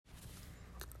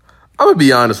I'm going to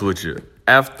be honest with you.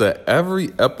 After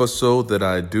every episode that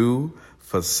I do,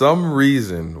 for some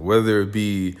reason, whether it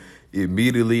be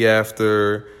immediately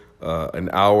after, an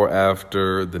hour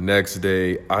after, the next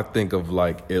day, I think of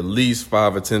like at least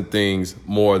 5 or 10 things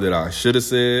more that I should have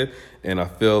said. And I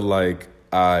feel like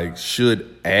I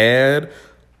should add.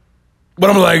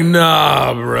 But I'm like,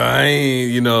 nah, bro, I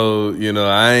ain't,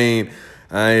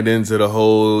 I ain't into the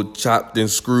whole chopped and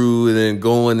screwed and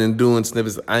going and doing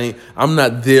snippets. I'm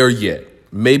not there yet.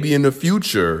 Maybe in the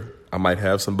future, I might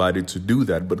have somebody to do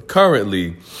that. But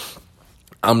currently,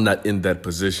 I'm not in that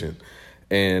position.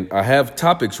 And I have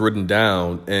topics written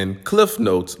down and cliff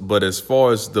notes. But as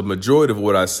far as the majority of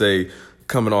what I say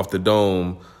coming off the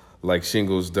dome, like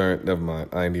shingles, never mind.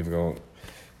 I ain't even going.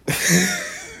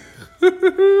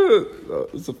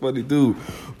 It's a funny dude.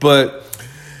 But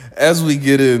as we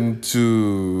get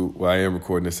into, I am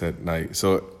recording this at night.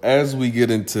 So as we get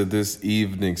into this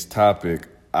evening's topic,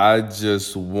 I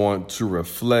just want to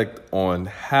reflect on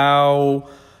how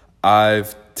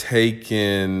I've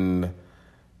taken,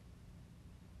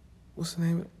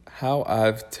 how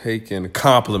I've taken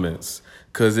compliments,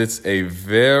 because it's a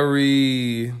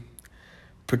very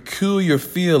peculiar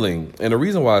feeling. And the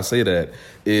reason why I say that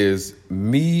is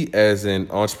me as an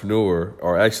entrepreneur,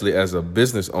 or actually as a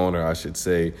business owner, I should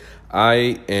say,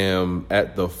 I am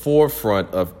at the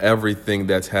forefront of everything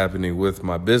that's happening with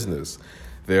my business.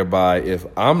 Thereby, if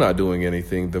I'm not doing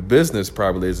anything, the business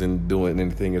probably isn't doing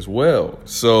anything as well.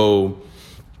 So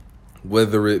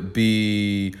whether it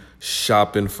be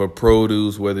shopping for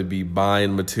produce, whether it be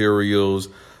buying materials,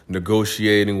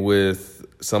 negotiating with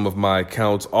some of my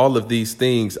accounts, all of these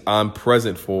things I'm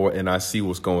present for, and I see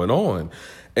what's going on.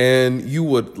 And you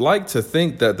would like to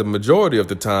think that the majority of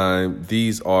the time,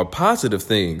 these are positive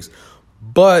things.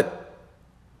 But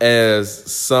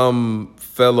as some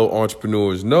fellow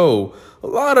entrepreneurs know, a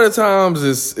lot of the times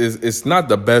it's not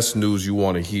the best news you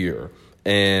want to hear.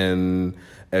 And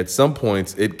at some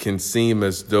points, it can seem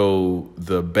as though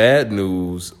the bad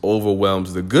news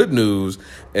overwhelms the good news.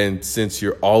 And since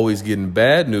you're always getting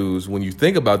bad news, when you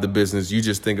think about the business, you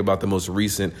just think about the most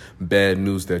recent bad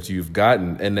news that you've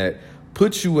gotten. And that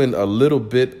puts you in a little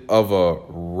bit of a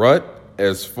rut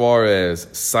as far as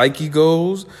psyche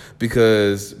goes,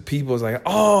 because people's like,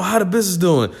 oh, how the business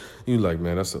doing? You're like,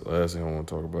 man, that's the last thing I want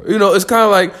to talk about. It's kind of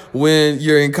like when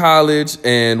you're in college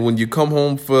and when you come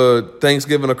home for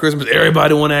Thanksgiving or Christmas,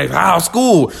 everybody want to ask, how's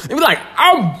school? And be like,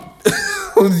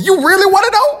 you really want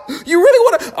to know? You really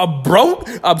want to? I'm broke.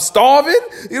 I'm starving.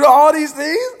 All these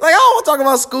things. Like, I don't want to talk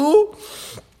about school.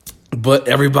 But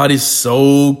everybody's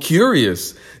so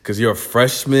curious because you're a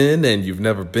freshman and you've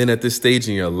never been at this stage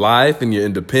in your life and you're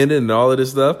independent and all of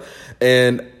this stuff.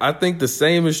 And I think the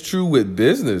same is true with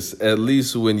business, at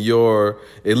least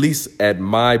at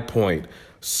my point.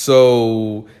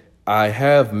 So I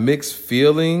have mixed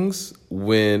feelings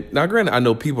now granted, I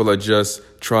know people are just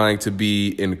trying to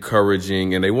be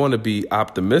encouraging and they want to be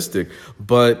optimistic,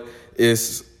 but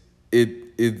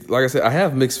like I said, I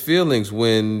have mixed feelings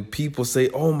when people say,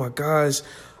 oh my gosh,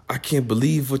 I can't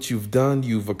believe what you've done.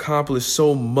 You've accomplished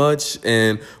so much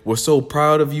and we're so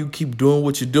proud of you. Keep doing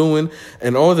what you're doing.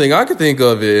 And the only thing I can think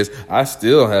of is I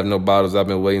still have no bottles. I've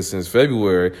been waiting since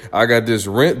February. I got this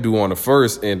rent due on the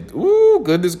 1st and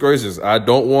goodness gracious, I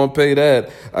don't want to pay that.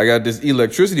 I got this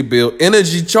electricity bill.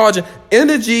 Energy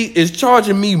is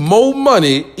charging me more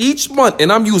money each month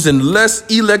and I'm using less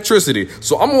electricity.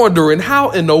 So I'm wondering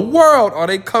how in the world are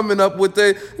they coming up with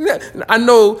I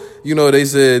know, they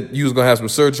said you was going to have some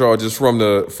surcharges from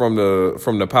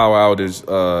the power outage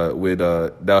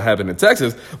that happened in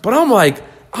Texas. But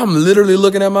I'm literally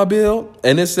looking at my bill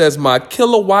and it says my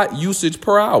kilowatt usage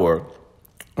per hour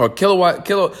or kilowatt,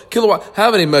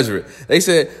 however they measure it. They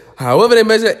said, however they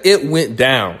measure it, it went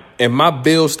down and my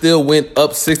bill still went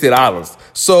up $60.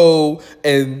 So,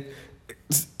 and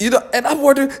I'm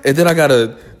wondering, and then I got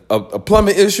a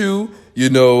plumbing issue,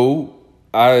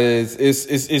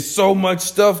 it's so much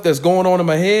stuff that's going on in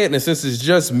my head. And since it's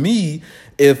just me,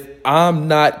 if I'm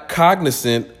not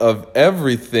cognizant of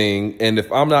everything and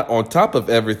if I'm not on top of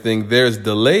everything, there's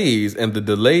delays and the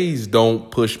delays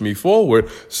don't push me forward.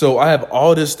 So I have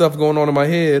all this stuff going on in my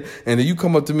head. And then you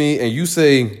come up to me and you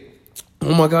say,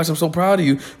 oh my gosh, I'm so proud of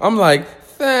you. I'm like,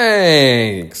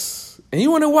 thanks. And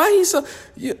you wonder why he's so.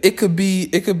 It could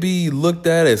be looked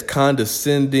at as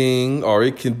condescending, or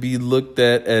it can be looked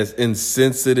at as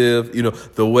insensitive.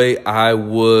 The way I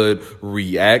would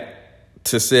react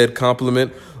to said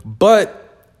compliment,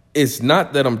 but it's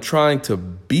not that I'm trying to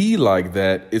be like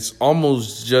that. It's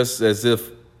almost just as if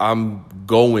I'm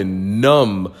going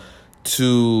numb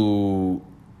to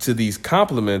these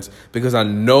compliments because I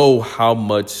know how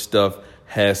much stuff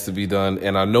has to be done,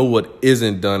 and I know what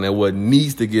isn't done and what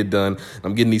needs to get done.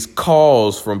 I'm getting these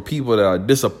calls from people that are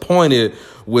disappointed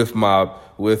with my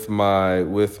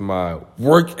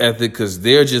work ethic because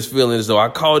they're just feeling as though I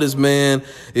call this man,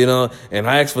 and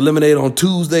I asked for lemonade on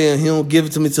Tuesday and he don't give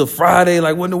it to me till Friday.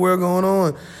 Like, what in the world going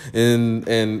on? And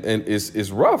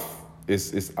it's rough.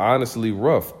 It's honestly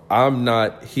rough. I'm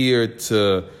not here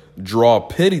to draw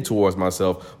pity towards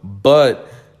myself, but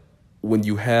when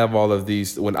you have all of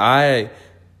these, when I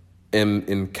am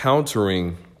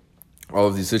encountering all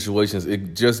of these situations,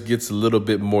 it just gets a little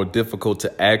bit more difficult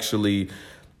to actually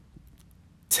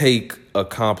take a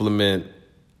compliment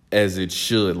as it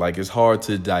should. Like, it's hard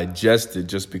to digest it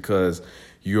just because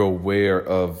you're aware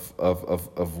of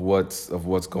what's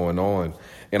going on.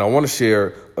 And I want to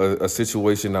share a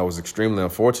situation that was extremely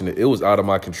unfortunate. It was out of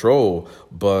my control,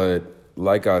 but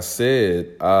like I said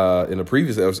in a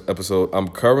previous episode, I'm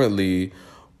currently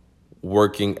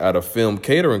working at a film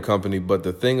catering company. But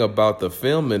the thing about the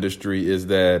film industry is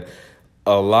that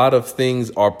a lot of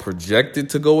things are projected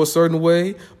to go a certain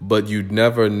way, but you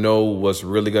never know what's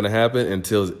really going to happen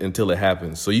until it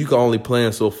happens. So you can only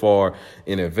plan so far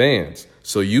in advance.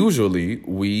 So usually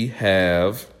we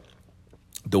have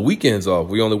the weekends off.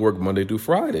 We only work Monday through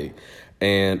Friday.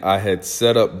 And I had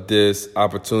set up this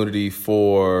opportunity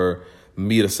for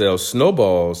me to sell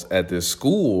snowballs at this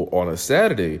school on a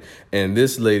Saturday. And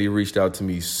this lady reached out to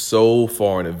me so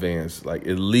far in advance, like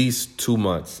at least 2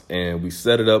 months. And we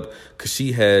set it up because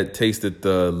she had tasted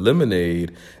the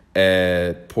lemonade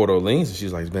at Port Orleans. And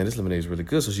she's like, man, this lemonade is really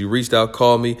good. So she reached out,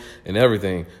 called me and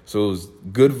everything. So it was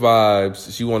good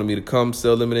vibes. She wanted me to come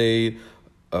sell lemonade.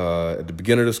 At the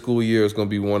beginning of the school year, it's going to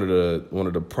be one of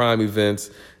the prime events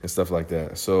and stuff like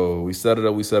that. So we set it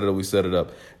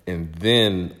up. And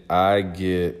then I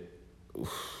get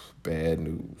bad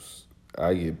news.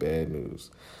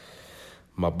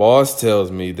 My boss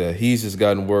tells me that he's just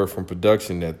gotten word from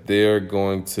production that they're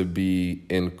going to be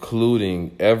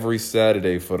including every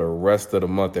Saturday for the rest of the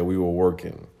month that we were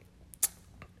working.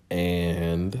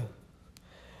 And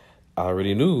I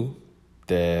already knew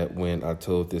that when I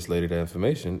told this lady that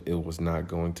information, it was not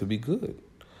going to be good.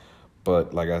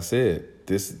 But like I said,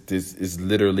 this is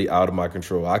literally out of my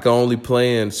control. I can only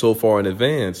plan so far in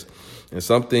advance. And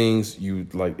some things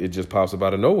it just pops up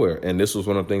out of nowhere. And this was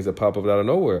one of the things that popped up out of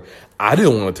nowhere. I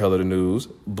didn't want to tell her the news,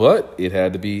 but it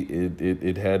had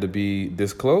to be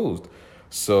disclosed.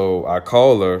 So I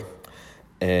call her,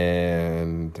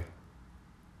 and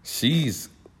she's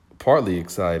partly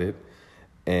excited.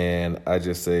 And I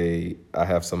just say, I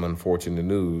have some unfortunate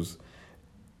news.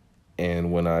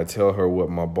 And when I tell her what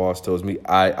my boss tells me,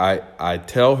 I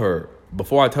tell her,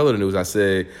 before I tell her the news, I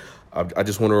say, I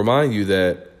just want to remind you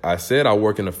that I said I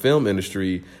work in the film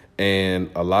industry, and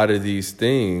a lot of these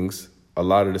things, a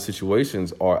lot of the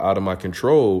situations are out of my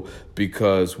control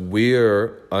because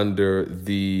we're under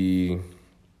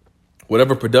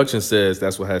whatever production says,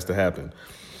 that's what has to happen.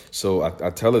 So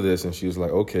I tell her this, and she was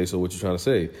like, okay, so what you trying to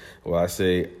say? Well, I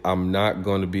say, I'm not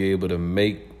going to be able to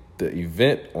make the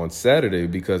event on Saturday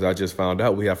because I just found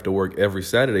out we have to work every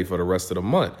Saturday for the rest of the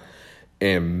month.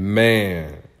 And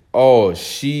man,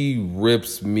 she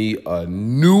rips me a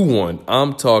new one.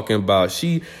 I'm talking about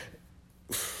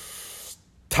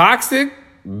toxic,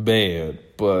 man.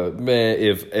 But man,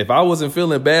 if I wasn't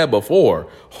feeling bad before,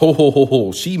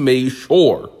 she made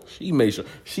sure. When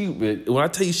I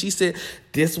tell you, she said,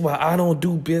 this is why I don't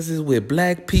do business with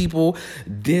black people.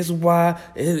 This is why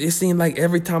it seemed like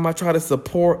every time I try to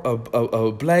support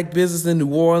a black business in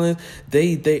New Orleans,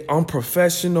 they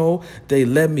unprofessional. They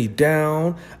let me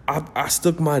down. I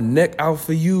stuck my neck out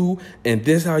for you, and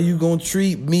this how you gonna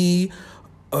treat me?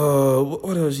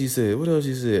 What else she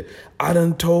said? I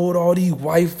done told all these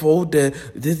white folk that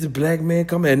this is a black man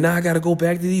coming, and now I gotta go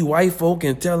back to these white folk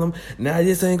and tell them now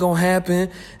this ain't gonna happen.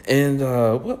 And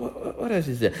what else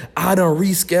she said? I done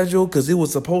rescheduled because it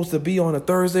was supposed to be on a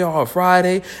Thursday or a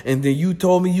Friday, and then you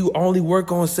told me you only work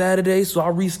on Saturday, so I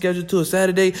rescheduled to a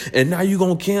Saturday, and now you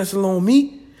gonna cancel on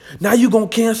me?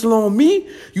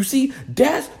 You see,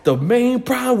 that's the main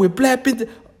problem with black people.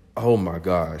 Oh my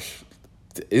gosh.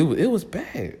 It was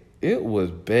bad. It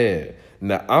was bad.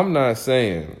 Now, I'm not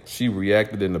saying she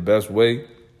reacted in the best way,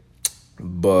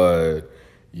 but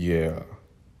yeah,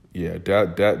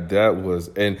 that was,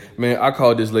 and man, I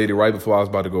called this lady right before I was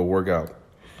about to go work out.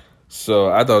 So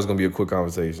I thought it was gonna be a quick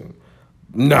conversation.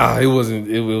 Nah, it wasn't.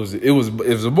 It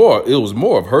was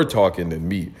more of her talking than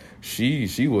me.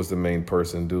 She was the main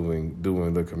person doing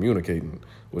the communicating.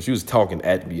 Well, she was talking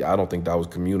at me. I don't think that was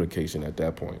communication at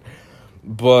that point.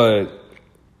 But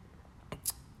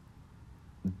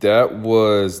that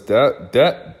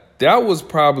that was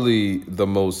probably the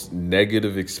most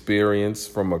negative experience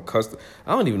from a customer.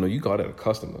 I don't even know you call that a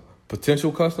customer.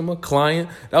 Potential customer, client.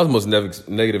 That was the most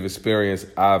negative experience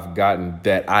I've gotten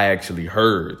that I actually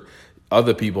heard.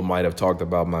 Other people might have talked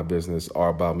about my business or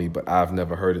about me, but I've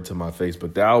never heard it to my face.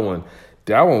 But that one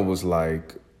was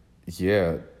like,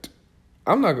 yeah,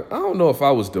 I don't know if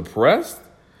I was depressed.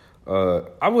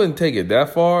 I wouldn't take it that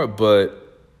far, but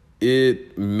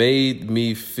it made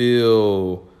me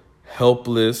feel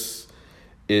helpless.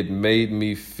 It made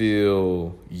me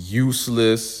feel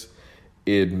useless.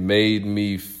 It made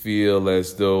me feel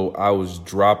as though I was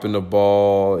dropping the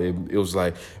ball. It was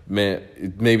like, man,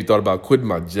 it made me thought about quitting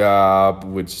my job,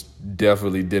 which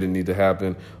definitely didn't need to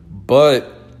happen.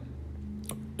 But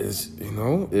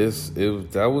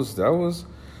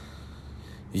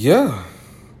yeah,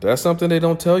 that's something they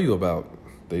don't tell you about.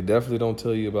 They definitely don't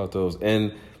tell you about those.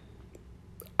 And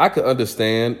I could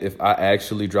understand if I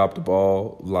actually dropped the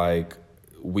ball like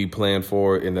we planned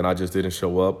for it and then I just didn't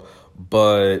show up.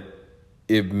 But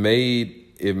it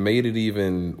made it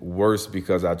even worse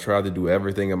because I tried to do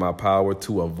everything in my power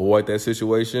to avoid that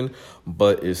situation,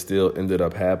 but it still ended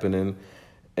up happening.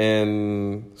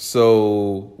 And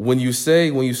so when you say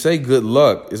good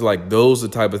luck, it's like those are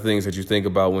the type of things that you think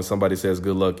about when somebody says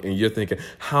good luck, and you're thinking,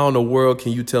 how in the world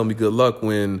can you tell me good luck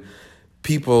when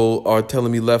people are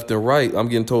telling me left and right? I'm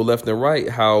getting told left and right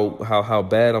how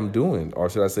bad I'm doing, or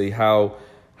should I say how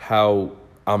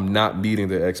I'm not meeting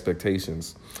their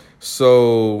expectations.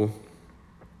 So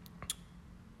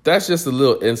that's just a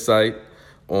little insight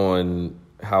on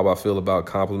how I feel about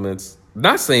compliments.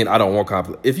 Not saying I don't want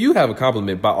compliments. If you have a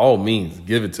compliment, by all means,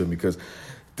 give it to me, because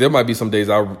there might be some days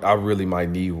I really might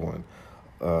need one.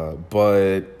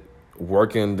 But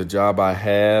working the job I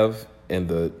have and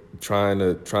the trying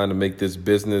to make this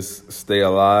business stay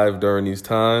alive during these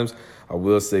times, I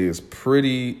will say it's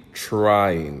pretty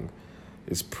trying.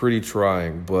 It's pretty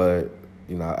trying, but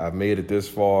I've made it this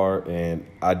far, and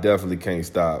I definitely can't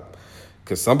stop.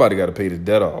 Because somebody got to pay the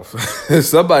debt off.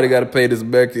 Somebody got to pay this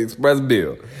American Express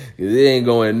bill. It ain't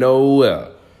going nowhere.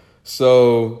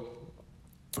 So,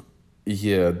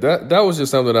 yeah, that was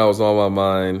just something that was on my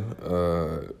mind.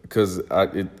 Because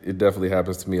it definitely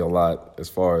happens to me a lot as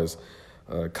far as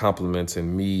compliments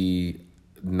and me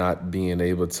not being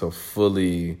able to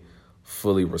fully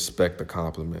respect the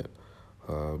compliment.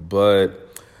 But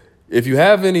if you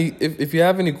have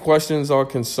any questions or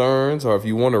concerns, or if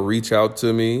you want to reach out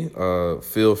to me,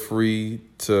 feel free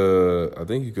to. I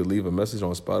think you could leave a message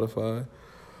on Spotify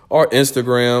or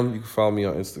Instagram. You can follow me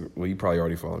on Instagram. Well, you probably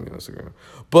already follow me on Instagram.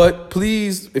 But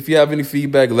please, if you have any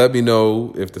feedback, let me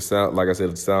know. If the sound, like I said,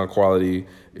 if the sound quality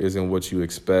isn't what you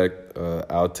expect,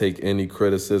 I'll take any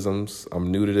criticisms.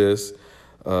 I'm new to this,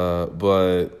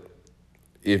 but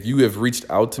if you have reached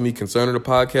out to me concerning the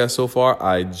podcast so far,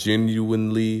 I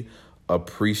genuinely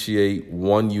appreciate,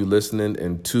 one, you listening,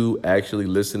 and two, actually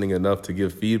listening enough to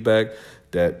give feedback.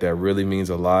 That really means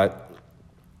a lot.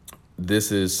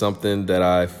 This is something that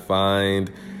I find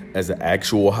as an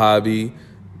actual hobby,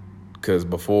 because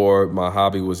before my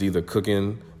hobby was either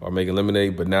cooking or making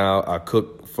lemonade, but now I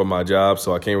cook for my job,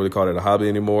 so I can't really call it a hobby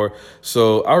anymore.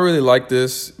 So I really like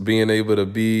this, being able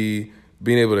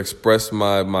to express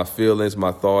my feelings,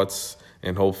 my thoughts,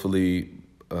 and hopefully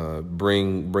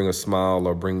bring a smile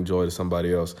or bring joy to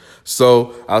somebody else.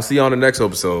 So I'll see you on the next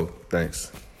episode. Thanks.